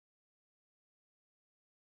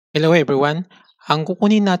Hello everyone. Ang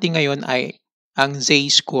kukunin natin ngayon ay ang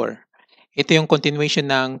Z-score. Ito yung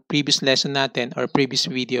continuation ng previous lesson natin or previous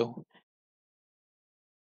video.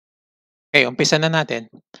 Okay, umpisa na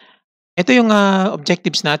natin. Ito yung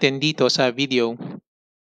objectives natin dito sa video.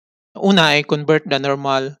 Una ay convert a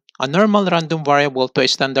normal random variable to a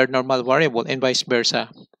standard normal variable and vice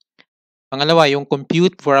versa. Pangalawa, yung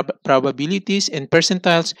compute probabilities and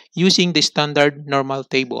percentiles using the standard normal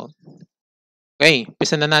table. Okay,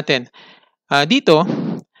 umpisa na natin. Dito,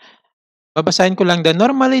 babasahin ko lang, the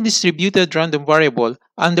normally distributed random variable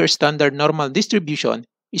under standard normal distribution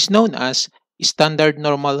is known as standard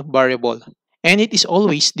normal variable and it is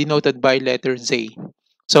always denoted by letter Z.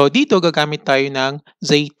 So dito gagamit tayo ng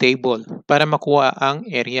Z table para makuha ang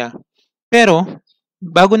area. Pero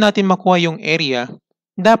bago natin makuha yung area,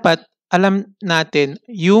 dapat alam natin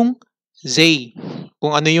yung Z,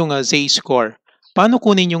 kung ano yung Z score. Paano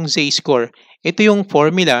kunin yung Z score? Ito yung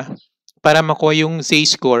formula para makuha yung Z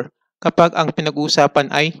score kapag ang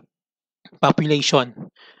pinag-uusapan ay population.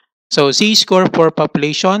 So, Z-score for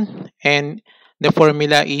population and the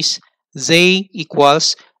formula is Z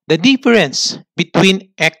equals the difference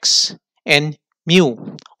between X and mu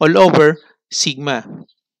all over sigma.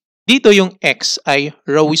 Dito yung X ay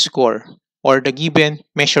row score or the given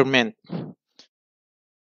measurement.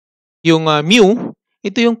 Yung mu,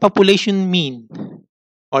 ito yung population mean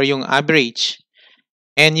or yung average.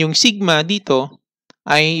 And yung sigma dito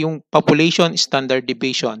ay yung population standard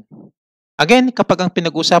deviation. Again, kapag ang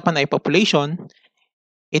pinag-usapan ay population,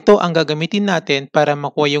 ito ang gagamitin natin para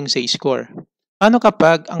makuha yung Z-score. Paano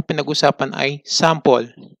kapag ang pinag-usapan ay sample?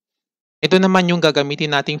 Ito naman yung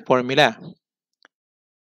gagamitin nating formula.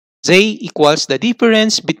 Z equals the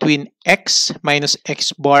difference between X minus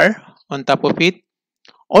X bar on top of it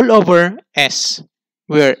all over S,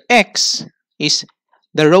 where X is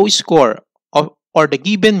the row score or the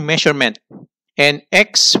given measurement and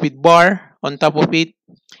X with bar on top of it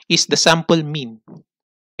is the sample mean.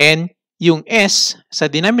 And yung S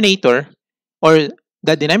sa denominator or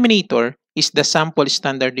the denominator is the sample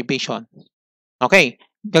standard deviation. Okay,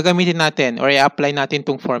 gagamitin natin or i-apply natin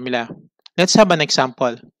tong formula. Let's have an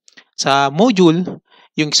example. Sa module,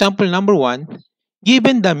 yung example number 1,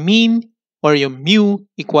 given the mean or yung mu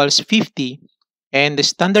equals 50 and the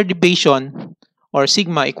standard deviation or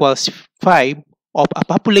sigma equals 5 of a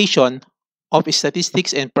population of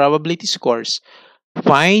statistics and probability scores,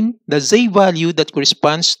 find the Z value that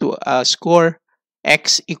corresponds to a score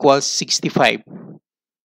X equals 65.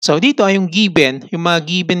 So dito ay yung given, yung mga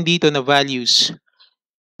given dito na values.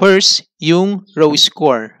 First, yung row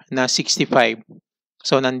score na 65.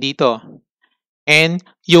 So nandito. And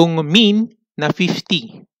yung mean na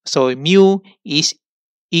 50. So mu is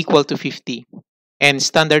equal to 50. And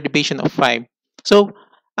standard deviation of 5. So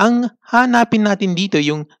ang hanapin natin dito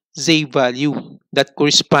yung Z value that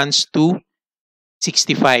corresponds to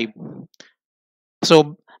 65.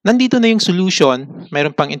 So, nandito na yung solution,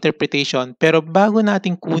 mayroon pang interpretation, pero bago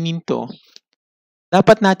natin kunin to,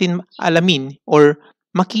 dapat natin alamin or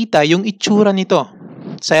makita yung itsura nito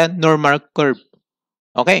sa normal curve.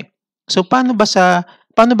 Okay? So, paano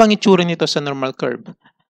bang itsura nito sa normal curve?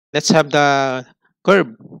 Let's have the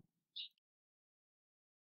curve.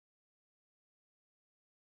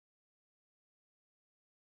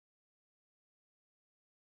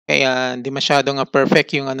 Kaya hindi masyadong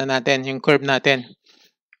perfect yung natin, yung curve natin.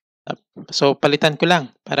 So palitan ko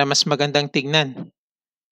lang para mas magandang tignan.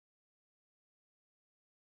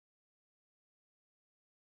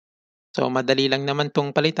 So madali lang naman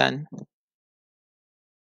tong palitan.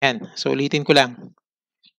 Yan, so ulitin ko lang.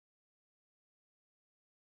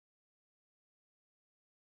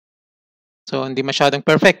 So hindi masyadong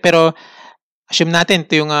perfect pero assume natin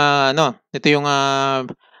ito yung ito yung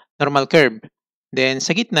normal curve. Then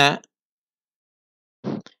sa gitna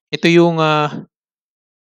ito yung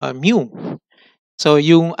mu. So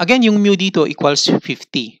yung mu dito equals 50.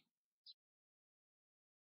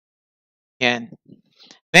 Yan.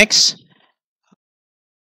 Next,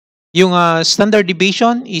 yung standard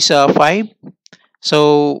deviation is 5.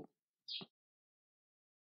 So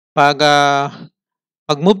pag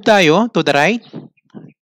move tayo to the right,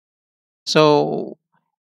 so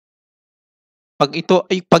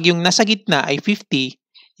pag yung nasa gitna ay 50,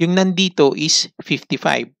 yung nandito is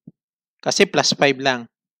 55. Kasi plus 5 lang.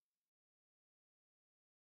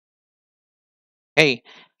 Okay.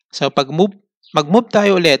 So mag-move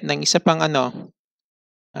tayo ulit ng isa pang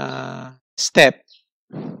step.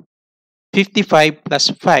 55 plus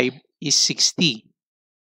 5 is 60.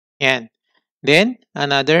 Yan. Then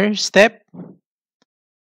another step.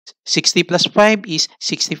 60 plus 5 is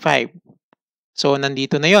 65. So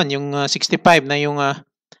nandito na yon yung 65 na yung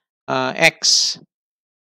x.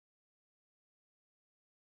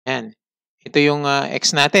 Yan. Ito yung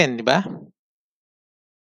x natin, di ba?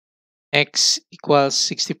 X equals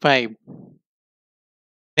 65.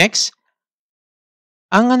 Next,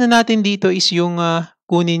 ang ano natin dito is yung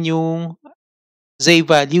kunin yung z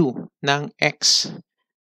value ng x.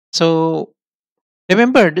 So,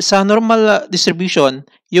 remember, sa normal distribution,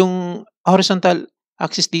 yung horizontal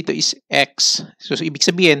axis dito is x. So, ibig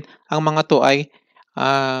sabihin, ang mga to ay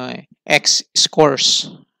x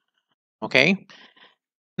scores. Okay?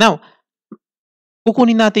 Now,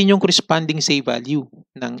 kukunin natin yung corresponding z value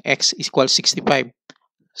ng x equals 65.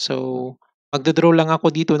 So, magdodraw lang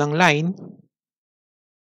ako dito ng line.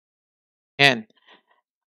 Ayan.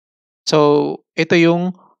 So, ito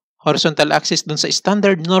yung horizontal axis dun sa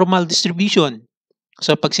standard normal distribution.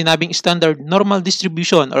 So, pag sinabing standard normal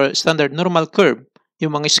distribution or standard normal curve,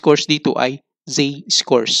 yung mga scores dito ay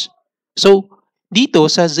z-scores. So, dito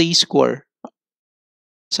sa z-score,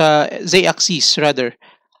 sa z-axis rather,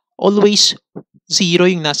 always 0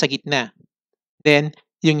 yung nasa gitna. Then,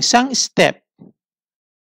 yung isang step,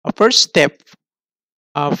 first step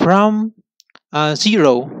from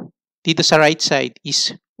 0 dito sa right side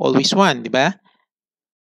is always 1, di ba?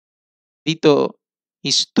 Dito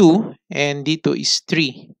is 2 and dito is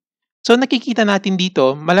 3. So nakikita natin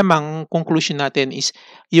dito, malamang conclusion natin is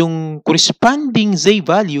yung corresponding z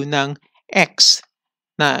value ng x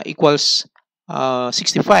na equals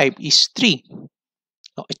 65 is 3.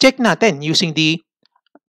 So, check natin using the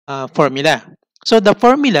formula. So the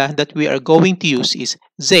formula that we are going to use is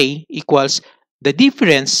z equals the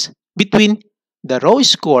difference between the raw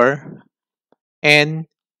score and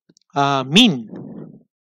mean.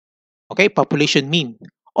 Okay, population mean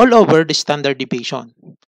all over the standard deviation.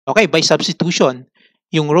 Okay, by substitution,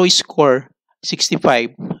 yung raw score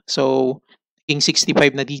 65. So, naging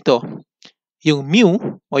 65 na dito. Yung mu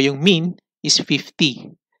o yung mean is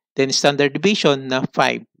 50. Then standard deviation na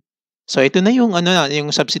 5. So, ito na yung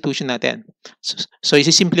yung substitution natin. So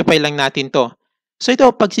isi-simplify lang natin to. So, ito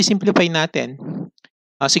pag si-simplify natin,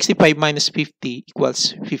 65 minus 50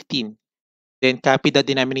 equals 15. Then copy the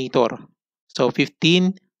denominator. So,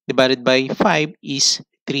 15 divided by 5 is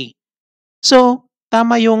 3. So,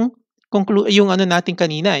 tama yung natin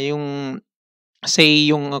kanina, yung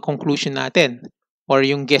yung conclusion natin or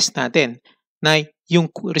yung guess natin na yung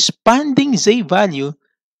corresponding z value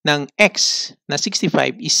ng x na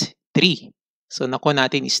 65 is 3. So, nakuha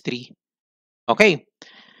natin is 3. Okay.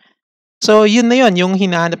 So, yun na yun, yung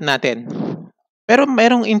hinahanap natin. Pero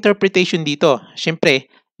mayroong interpretation dito. Siyempre,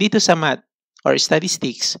 dito sa math or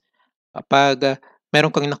statistics, kapag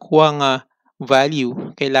meron kang nakuhang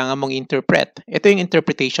value, kailangan mong interpret. Ito yung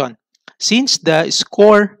interpretation. Since the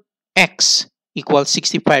score x equals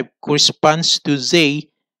 65 corresponds to z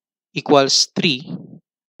equals 3,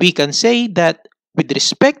 we can say that with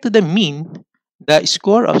respect to the mean, the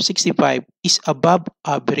score of 65 is above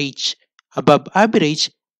average. Above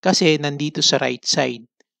average kasi nandito sa right side.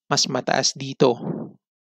 Mas mataas dito.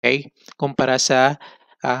 Okay? Kumpara sa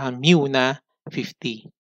mu na 50.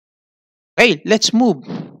 Okay, let's move.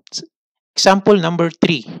 Example number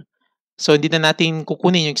 3. So, hindi na natin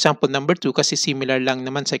kukunin yung example number 2 kasi similar lang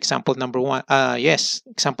naman sa example number 1.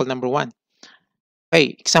 Example number 1.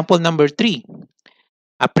 Okay, example number 3.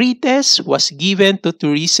 A pretest was given to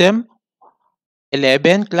tourism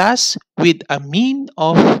 11 class with a mean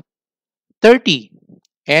of 30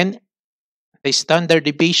 and the standard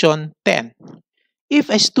deviation 10. If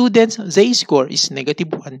a student's z-score is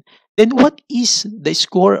 -1, then what is the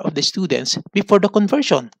score of the students before the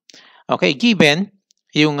conversion? Okay, given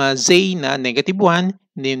yung z na -1,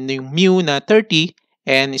 yung mu na 30,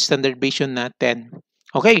 and standard deviation na 10.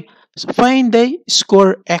 Okay, so find the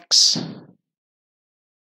score x.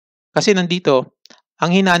 Kasi nandito,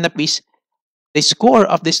 ang hinahanap is the score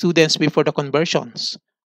of the students before the conversions.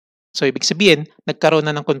 So, ibig sabihin, nagkaroon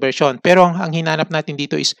na ng conversion. Pero ang hinahanap natin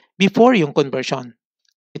dito is before yung conversion.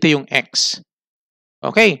 Ito yung x.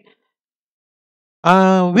 Okay.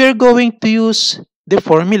 We're going to use the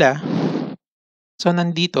formula. So,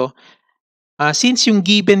 nandito, since yung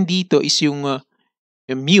given dito is yung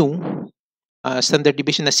mu, standard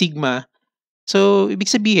deviation na sigma, so, ibig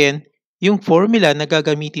sabihin, yung formula na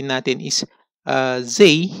gagamitin natin is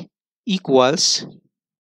z equals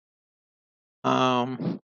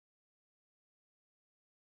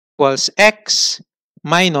x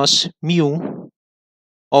minus mu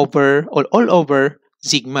over or all over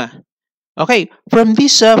sigma. Okay, from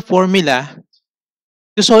this formula,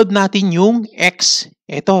 to solve natin yung x,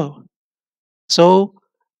 ito. So,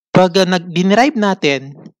 pag dinerive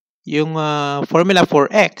natin yung formula for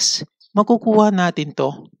x, makukuha natin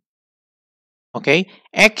to. Okay?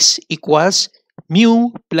 X equals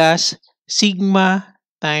mu plus sigma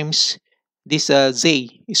times this Z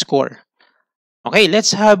score. Okay,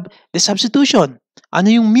 let's have the substitution. Ano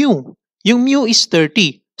yung mu? Yung mu is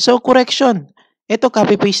 30. So, correction. Ito,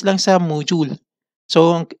 copy-paste lang sa module.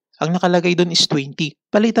 So, ang nakalagay doon is 20.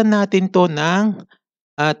 Palitan natin to ng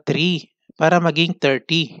 3 para maging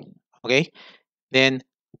 30. Okay? Then,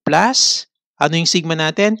 plus, ano yung sigma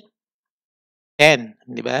natin? 10.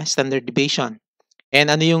 Di ba? Standard deviation. And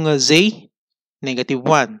ano yung Z? Negative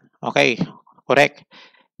 1. Okay, correct.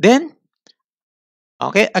 Then,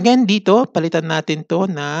 okay, again dito, palitan natin to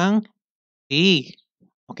ng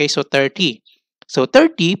 3. Okay, so 30. So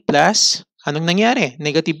 30 plus, anong nangyari?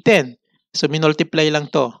 Negative 10. So minultiply lang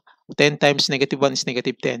to. 10 times negative 1 is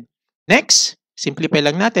negative 10. Next, simplify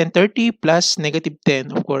lang natin. 30 plus negative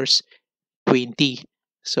 10, of course, 20.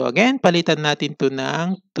 So again, palitan natin to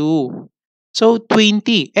ng 2. So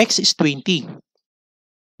 20. X is 20.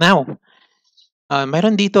 Now,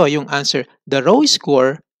 mayroon dito yung answer. The row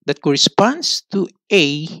score that corresponds to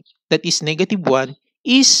A that is negative 1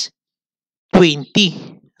 is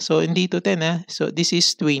 20. So, hindi ito 10 ha. So, this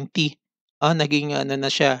is 20. Naging ano na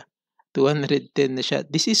siya. 210 na siya.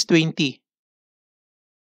 This is 20.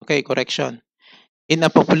 Okay, correction. In a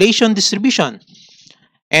population distribution.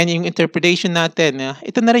 And yung interpretation natin,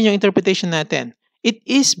 ito na rin yung interpretation natin. It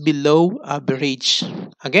is below average.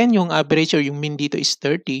 Again, yung average or yung mean dito is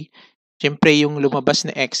 30. Siyempre, yung lumabas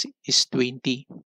na X is 20.